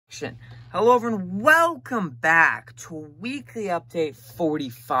Hello everyone, welcome back to Weekly Update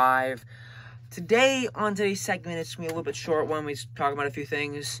 45. Today, on today's segment, it's going to be a little bit short one. We talk about a few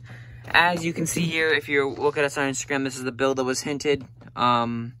things. As you can see here, if you look at us on Instagram, this is the build that was hinted.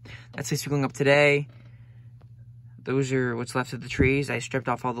 That's what's going up today. Those are what's left of the trees. I stripped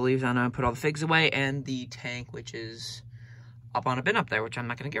off all the leaves on them, put all the figs away, and the tank, which is up on a bin up there, which I'm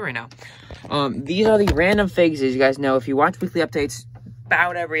not going to get right now. These are the random figs, as you guys know. If you watch Weekly Updates,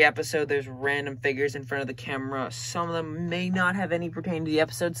 about every episode, there's random figures in front of the camera. Some of them may not have any pertaining to the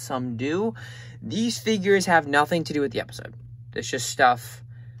episode, some do. These figures have nothing to do with the episode. It's just stuff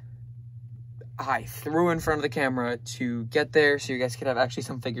I threw in front of the camera to get there, so you guys could have actually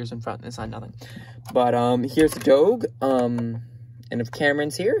some figures in front. It's not nothing. But here's the dog. And if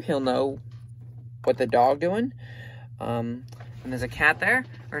Cameron's here, he'll know what the dog doing. And there's a cat there.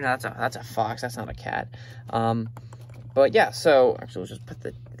 Or no, that's a fox. That's not a cat. But yeah, so actually, let's just put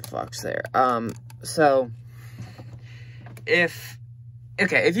the fox there. So if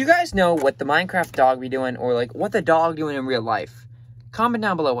you guys know what the Minecraft dog be doing, or like what the dog doing in real life, comment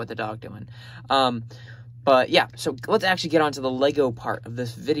down below what the dog doing. But yeah, so let's actually get on to the Lego part of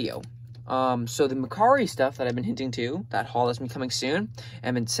this video. So the Macari stuff that I've been hinting to, that haul that's been coming soon,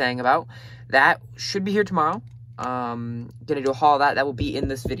 and been saying about, that should be here tomorrow. Gonna do a haul of that will be in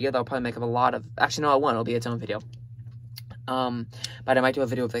this video. That'll probably make up a lot of, actually no, it won't, it'll be its own video. But I might do a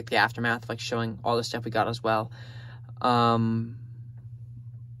video of like the aftermath, like showing all the stuff we got as well. That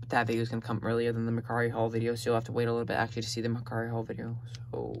video is gonna come earlier than the Macari haul video, so you'll have to wait a little bit actually to see the Macari haul video.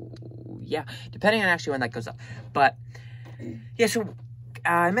 So yeah, depending on actually when that goes up. But yeah, so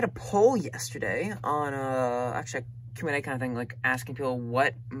I made a poll yesterday on actually a Q&A kind of thing, like asking people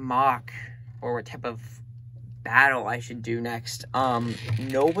what mock or what type of battle I should do next.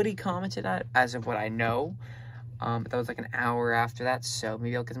 Nobody commented on it as of what I know. But that was like an hour after that, so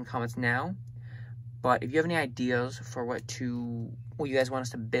maybe I'll get some comments now. But if you have any ideas for what you guys want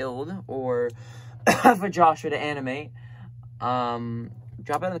us to build, or for Joshua to animate,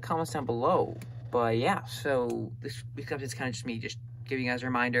 drop it in the comments down below. But yeah, so this week's update is kind of just me just giving you guys a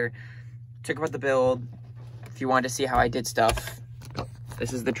reminder. Check out the build. If you want to see how I did stuff,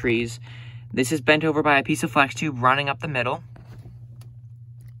 this is the trees. This is bent over by a piece of flex tube running up the middle.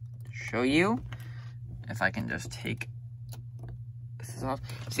 Show you. If I can just take this off.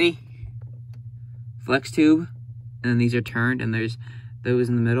 See? Flex tube. And then these are turned, and there's those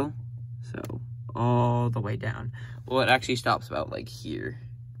in the middle. So, all the way down. Well, it actually stops about, like, here.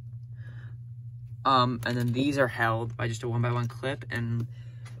 And then these are held by just a 1x1 clip and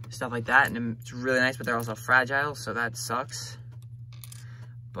stuff like that. And it's really nice, but they're also fragile, so that sucks.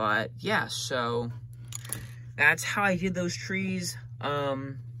 But, yeah, so that's how I did those trees.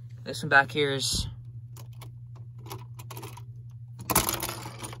 This one back here is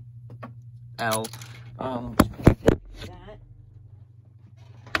L.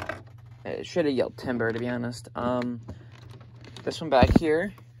 It should have yelled timber, to be honest. This one back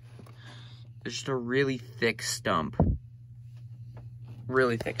here is just a really thick stump.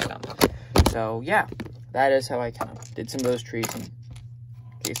 Really thick stump. So, yeah, that is how I kind of did some of those trees. In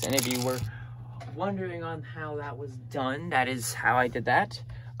case any of you were wondering on how that was done, that is how I did that.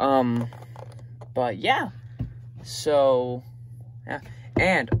 But, yeah. So, yeah.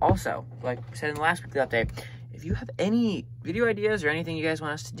 And also, like I said in the last weekly update, if you have any video ideas or anything you guys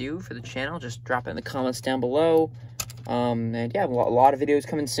want us to do for the channel, just drop it in the comments down below. And yeah, a lot of videos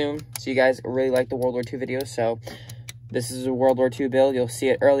coming soon. So you guys really like the World War II videos. So this is a World War II build. You'll see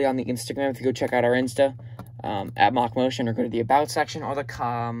it early on the Instagram if you go check out our Insta at MockMotion, or go to the About section or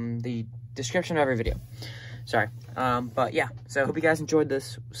the description of every video. Sorry. But yeah, so I hope you guys enjoyed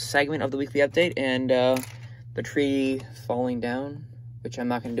this segment of the weekly update, and the tree falling down, which I'm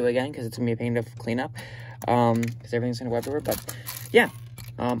not going to do again because it's going to be a pain to clean up, because everything's going to wipe over. But yeah.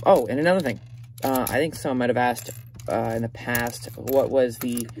 Oh, and another thing. I think someone might have asked in the past, what was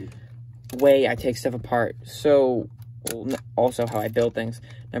the way I take stuff apart. So, also how I build things.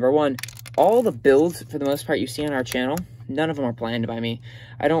 Number one, all the builds, for the most part, you see on our channel, none of them are planned by me.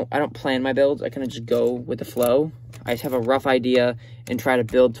 I don't plan my builds. I kind of just go with the flow. I just have a rough idea and try to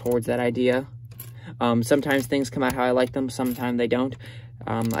build towards that idea. Sometimes things come out how I like them, sometimes they don't.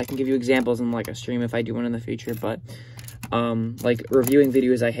 I can give you examples in like a stream if I do one in the future, but like reviewing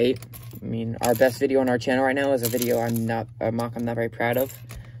videos I hate. I mean, our best video on our channel right now is a video I'm not very proud of.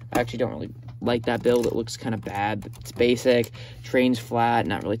 I actually don't really like that build. It looks kind of bad. It's basic, train's flat,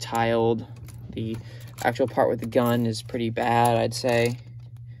 not really tiled. The actual part with the gun is pretty bad, I'd say.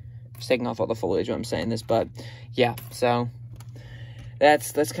 Just taking off all the foliage when I'm saying this, but yeah, so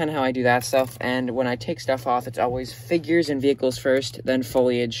that's kind of how I do that stuff. And when I take stuff off, it's always figures and vehicles first, then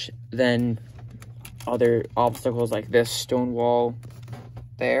foliage, then other obstacles like this stone wall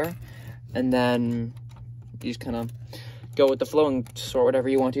there. And then you just kind of go with the flow and sort whatever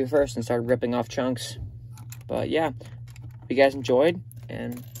you want to first and start ripping off chunks. But yeah, hope you guys enjoyed,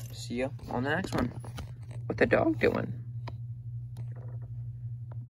 and see you on the next one. What the dog doing?